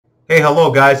Hey,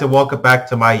 hello guys, and welcome back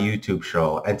to my YouTube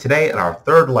show. And today in our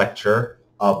third lecture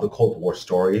of the Cold War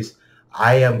stories,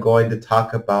 I am going to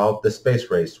talk about the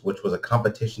space race, which was a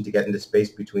competition to get into space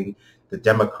between the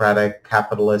democratic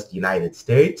capitalist United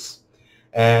States,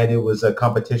 and it was a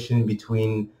competition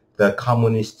between the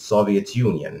communist Soviet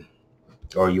Union,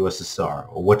 or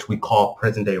USSR, or which we call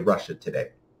present-day Russia today.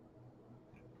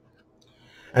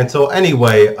 So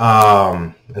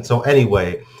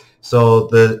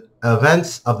the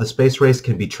events of the space race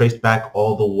can be traced back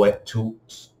all the way to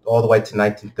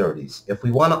 1930s. If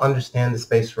we want to understand the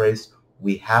space race,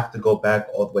 we have to go back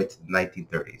all the way to the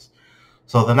 1930s.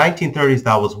 So the 1930s,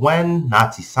 that was when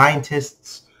Nazi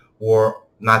scientists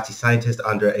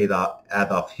under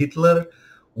Adolf Hitler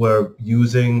were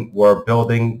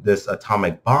building this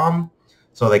atomic bomb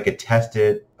so they could test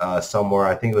it somewhere.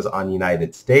 I think it was on the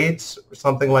United States or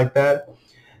something like that.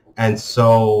 And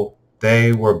so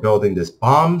they were building these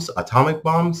atomic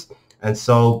bombs. And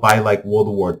so by like World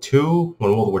War II,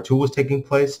 when World War II was taking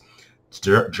place,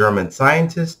 German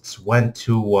scientists went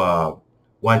to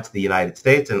the United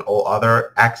States, and all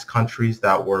other ex-countries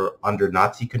that were under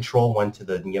Nazi control went to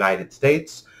the United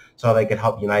States so they could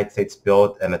help the United States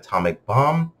build an atomic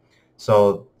bomb.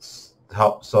 So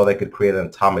they could create an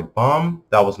atomic bomb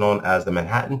that was known as the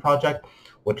Manhattan Project,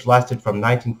 which lasted from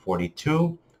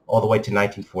 1942 all the way to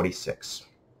 1946.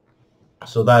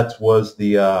 So that was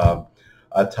the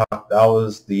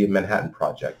Manhattan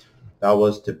Project. That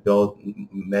was to build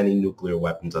many nuclear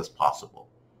weapons as possible.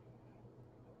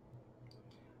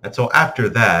 And so after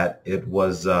that, it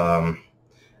was in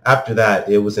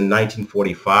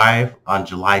 1945, on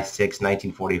July 16th,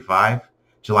 1945.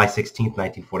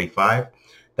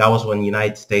 That was when the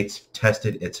United States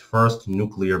tested its first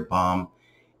nuclear bomb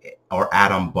or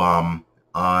atom bomb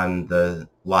on the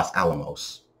Los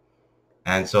Alamos.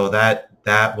 And so that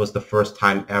was the first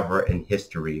time ever in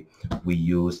history we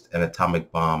used an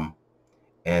atomic bomb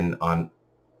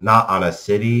not on a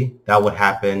city. That would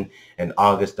happen in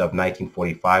August of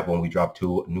 1945 when we dropped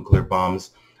 2 nuclear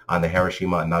bombs on the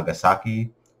Hiroshima and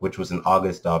Nagasaki, which was in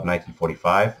August of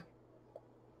 1945.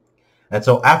 And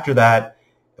so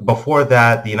before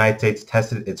that, the United States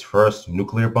tested its first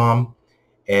nuclear bomb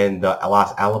in the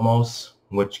Los Alamos,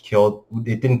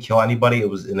 it didn't kill anybody. It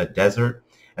was in a desert.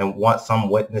 And some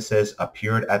witnesses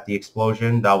appeared at the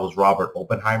explosion. That was Robert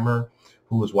Oppenheimer,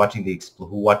 who watched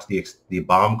the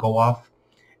bomb go off,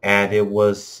 and there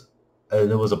was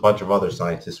a bunch of other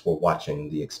scientists who were watching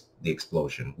the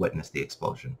explosion, witnessed the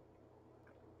explosion.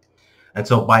 And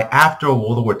so after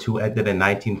World War II ended in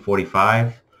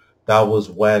 1945, that was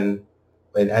when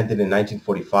the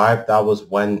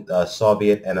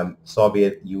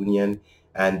Soviet Union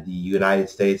and the United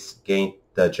States gained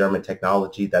the German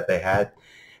technology that they had.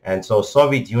 And so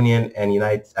Soviet Union and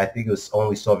I think it was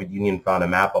only Soviet Union found a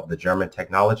map of the German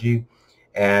technology,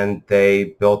 and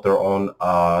they built their own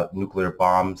nuclear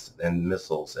bombs and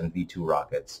missiles and V-2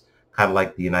 rockets, kind of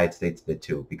like the United States did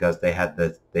too, because they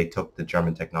took the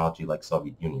German technology like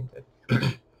Soviet Union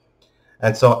did.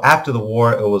 And so after the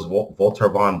war, it was Walter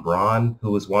von Braun,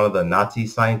 who was one of the Nazi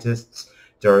scientists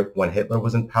when Hitler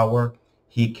was in power.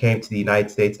 He came to the United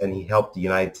States and he helped the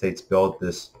United States build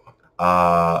this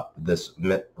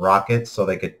rocket so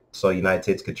the United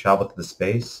States could travel to the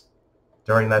space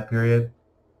during that period.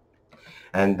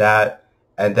 And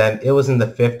then it was in the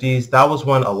 50s. That was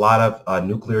when a lot of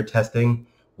nuclear testing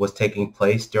was taking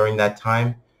place during that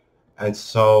time. And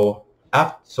so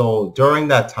during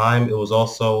that time, it was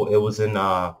in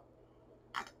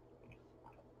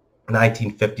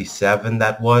 1957.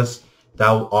 That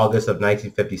August of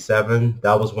 1957.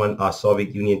 That was when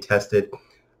Soviet Union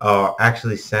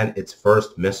actually sent its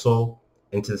first missile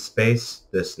into space.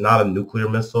 This not a nuclear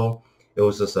missile. It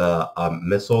was just a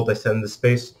missile they sent into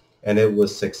space, and it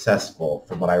was successful,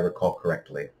 from what I recall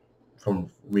correctly, from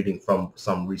reading from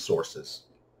some resources.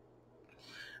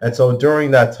 And so during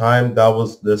that time, that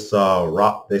was this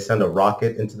they sent a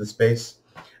rocket into the space,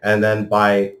 and then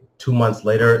by 2 months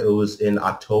later, it was in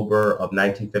October of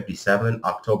 1957,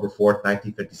 October 4th,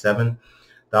 1957.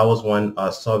 That was when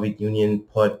Soviet Union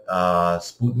put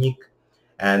Sputnik,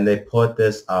 and they put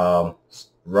this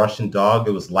Russian dog.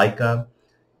 It was Laika.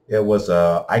 It was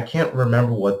I can't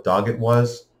remember what dog it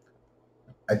was.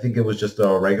 I think it was just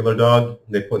a regular dog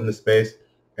they put in the space.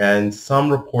 And some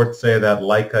reports say that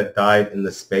Laika died in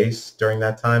the space during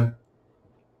that time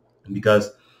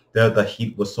because the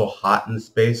heat was so hot in the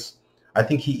space. I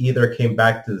think he either came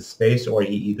back to the space or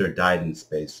he either died in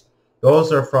space.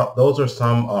 Those are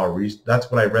some that's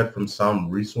what I read from some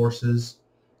resources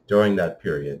during that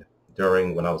period,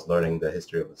 when I was learning the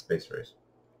history of the space race.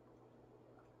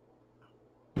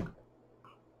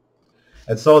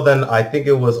 And so then I think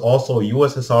it was also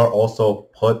USSR also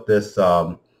put this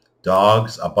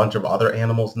dogs, a bunch of other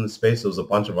animals in the space. There was a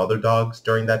bunch of other dogs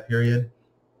during that period.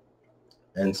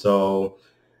 And so,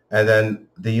 and then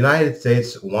the United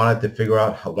States wanted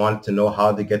to know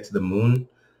how to get to the moon,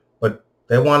 but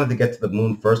they wanted to get to the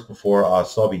moon first before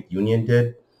Soviet Union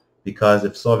did, because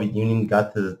if Soviet Union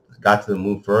got to the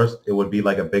moon first, it would be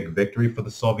like a big victory for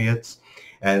the Soviets,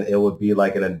 and it would be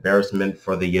like an embarrassment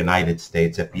for the United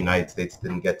States if the United States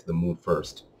didn't get to the moon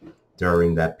first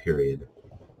during that period.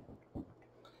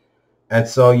 And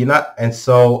so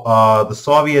the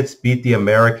Soviets beat the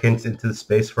Americans into the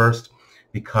space first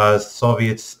because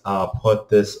Soviets put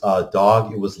this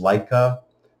dog. It was Laika.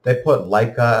 They put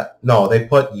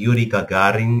Yuri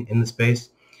Gagarin in the space,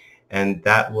 and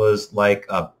that was like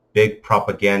a big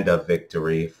propaganda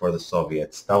victory for the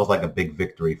Soviets. That was like a big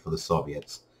victory for the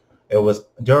Soviets. It was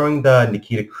during the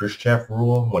Nikita Khrushchev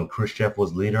rule, when Khrushchev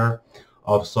was leader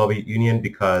of Soviet Union,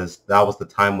 because that was the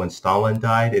time when Stalin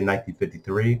died in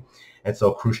 1953. And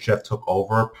so Khrushchev took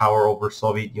over power over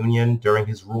Soviet Union during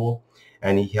his rule,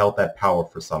 and he held that power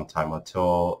for some time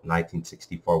until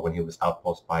 1964 when he was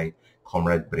outposted by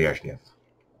Comrade Brezhnev.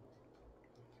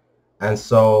 And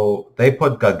so they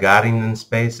put Gagarin in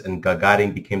space, and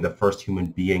Gagarin became the first human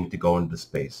being to go into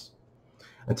space.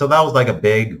 And so that was like a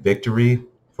big victory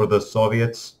for the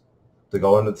Soviets to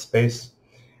go into space.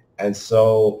 And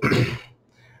so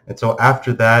and so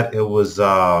after that it was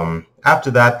a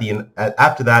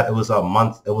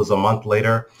month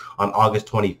later, on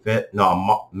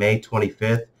May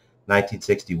 25th,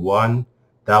 1961.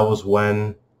 That was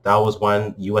when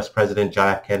US President John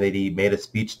F. Kennedy made a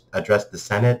speech, addressed the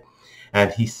Senate, and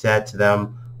he said to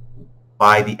them,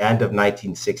 by the end of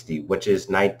 1960, by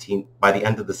the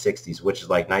end of the 60s, which is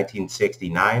like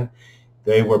 1969,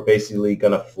 they were basically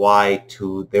going to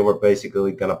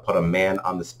put a man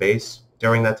on the space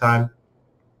during that time.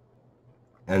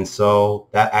 And so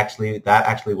that actually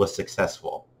was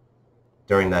successful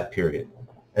during that period.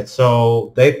 And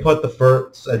so the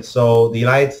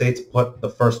United States put the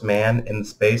first man in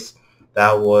space.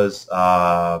 That was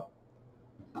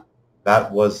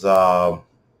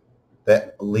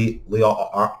Leo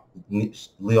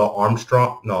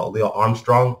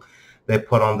Armstrong. They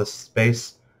put on the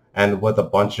space, and with a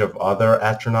bunch of other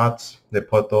astronauts, they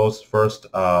put those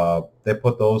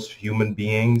human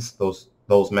beings, those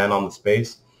men on the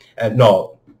space. And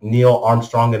no, Neil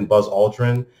Armstrong and Buzz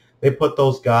Aldrin, they put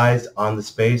those guys on the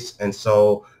space, and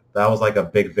so that was like a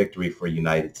big victory for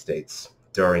United States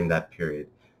during that period.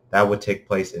 That would take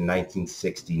place in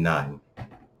 1969.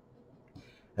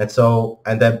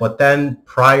 But then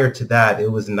prior to that, it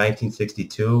was in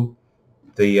 1962,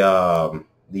 the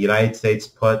United States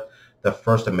put the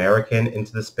first American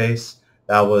into the space.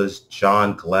 That was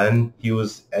John Glenn. He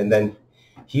was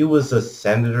a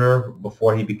senator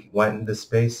before he went into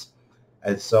space,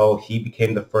 and so he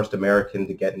became the first American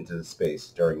to get into the space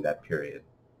during that period.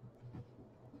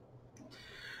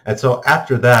 And so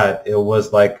after that, it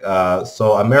was like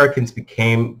so Americans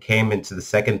came into the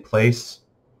second place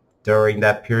during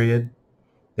that period.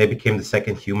 They became the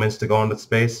second humans to go into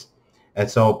space. And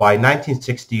so by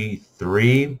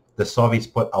 1963, the Soviets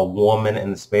put a woman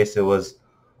in the space. It was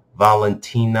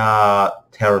Valentina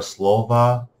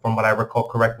Tereshkova, from what I recall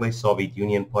correctly. Soviet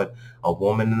Union put a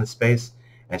woman in the space,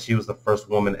 and she was the first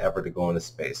woman ever to go into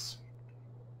space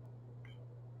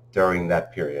during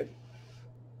that period.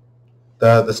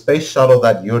 The space shuttle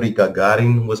that Yuri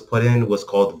Gagarin was put in was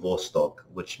called Vostok,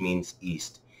 which means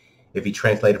east. If you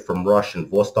translate it from Russian,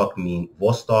 Vostok.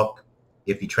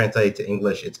 If you translate it to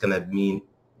English, it's gonna mean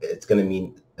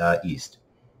east.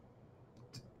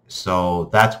 So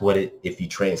that's what it. If you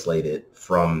translate it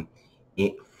from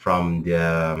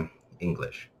the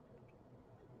English.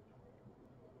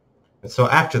 And so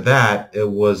after that, it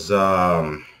was.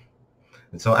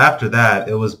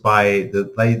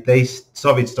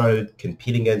 Soviets started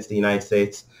competing against the United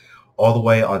States all the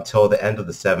way until the end of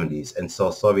the 70s, and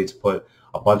so Soviets put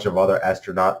a bunch of other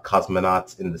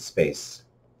cosmonauts into space.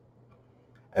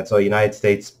 And so the United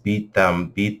States beat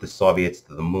the Soviets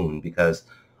to the moon, because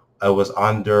it was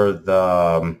under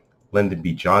the Lyndon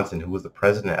B. Johnson, who was the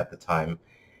president at the time.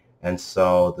 And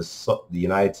so the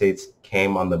United States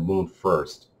came on the moon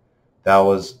first. That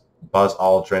was Buzz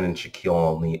Aldrin and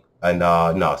Shaquille O'Neal.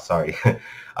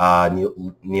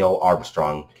 Neil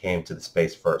Armstrong came to the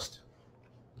space first.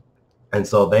 And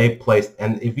so they placed,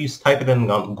 and if you type it in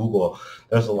on Google,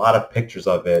 there's a lot of pictures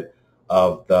of it,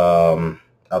 of the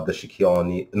Shaquille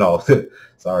O'Neal,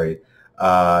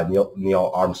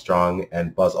 Neil Armstrong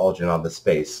and Buzz Aldrin on the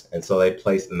space. And so they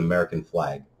placed an American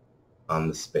flag on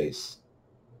the space.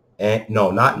 And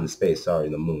no, not in the space, sorry,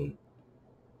 the moon.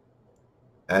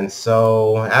 And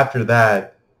so after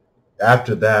that,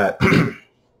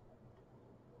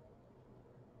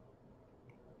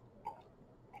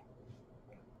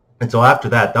 and so after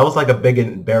that, that was like a big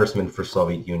embarrassment for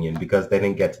Soviet Union because they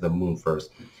didn't get to the moon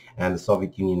first, and the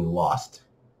Soviet Union lost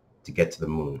to get to the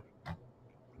moon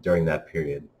during that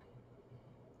period.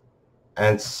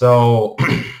 And so,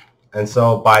 and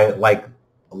so by like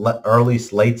early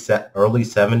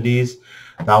 70s,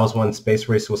 that was when space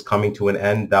race was coming to an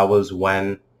end. That was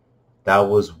when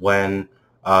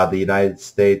the United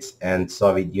States and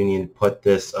Soviet Union put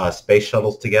this space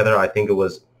shuttles together. I think it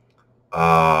was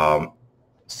um,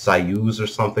 Soyuz or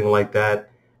something like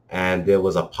that, and there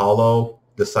was Apollo,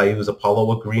 the Soyuz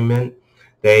Apollo agreement.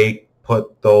 They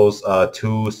put those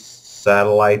two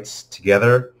satellites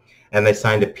together, and they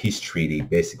signed a peace treaty,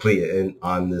 basically,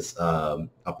 on this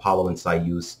Apollo and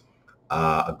Soyuz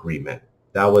agreement.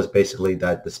 That was basically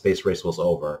that the space race was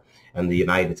over, and the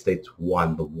United States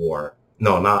won the war.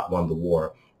 No, not won the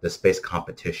war, the space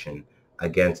competition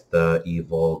against the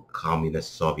evil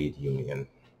communist Soviet Union.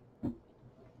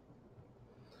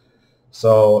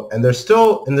 So, and there's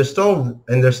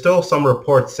still some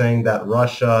reports saying that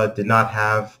Russia did not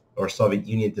have, or Soviet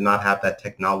Union did not have that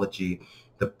technology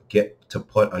to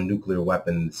put a nuclear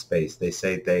weapon in space. They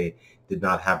say they did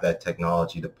not have that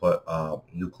technology to put a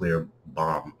nuclear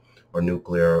bomb or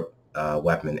nuclear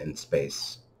weapon in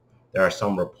space. There are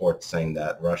some reports saying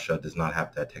that Russia does not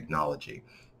have that technology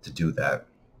to do that.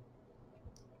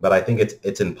 But I think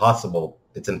it's impossible.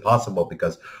 It's impossible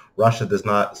because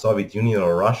Soviet Union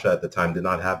or Russia at the time did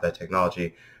not have that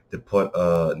technology to put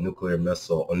a nuclear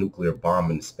missile, a nuclear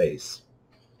bomb in space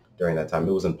during that time.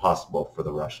 It was impossible for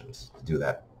the Russians to do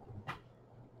that.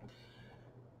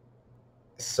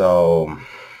 So,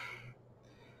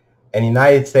 and the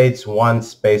United States won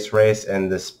space race,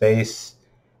 and the space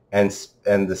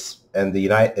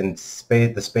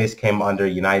the space came under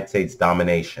United States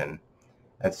domination.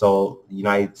 And so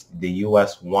the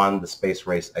U.S. won the space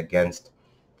race against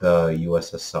the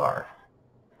USSR.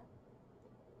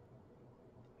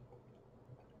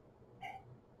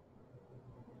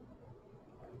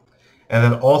 And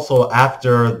then also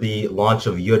after the launch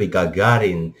of Yuri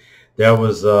Gagarin,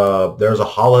 there's a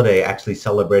holiday actually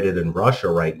celebrated in Russia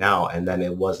right now, and then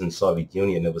it was in Soviet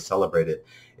Union. It was celebrated.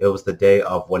 It was the day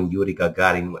of when Yuri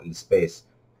Gagarin went into space.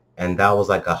 And that was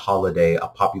like a holiday, a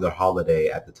popular holiday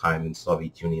at the time in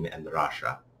Soviet Union and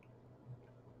Russia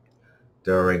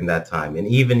during that time. And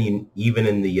even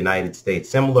in the United States,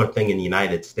 similar thing in the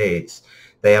United States,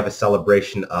 they have a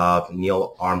celebration of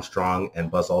Neil Armstrong and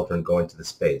Buzz Aldrin going to the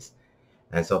space.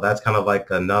 And so that's kind of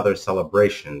like another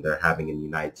celebration they're having in the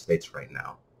United States right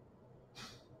now.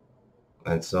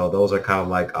 And so those are kind of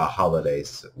like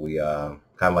holidays. We kind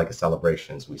of like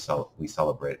celebrations we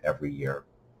celebrate every year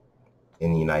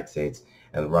in the United States,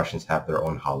 and the Russians have their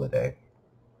own holiday.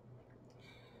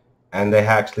 And they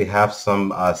actually have some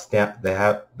they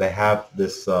have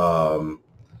this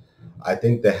I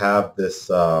think they have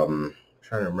this I'm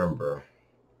trying to remember.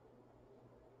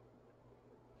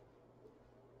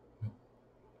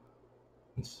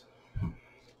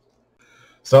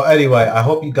 So anyway, I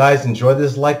hope you guys enjoyed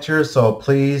this lecture. So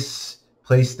please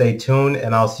stay tuned,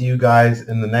 and I'll see you guys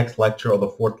in the next lecture, or the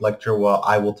fourth lecture, where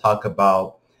I will talk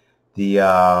about the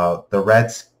Red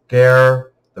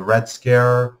Scare,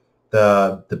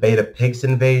 the Beta Pigs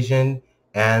invasion,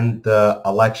 and the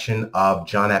election of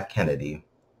John F. Kennedy.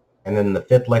 And then in the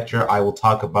fifth lecture, I will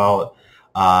talk about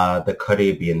the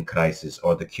Caribbean crisis,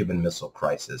 or the Cuban Missile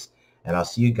Crisis. And I'll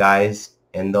see you guys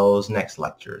in those next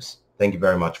lectures. Thank you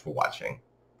very much for watching.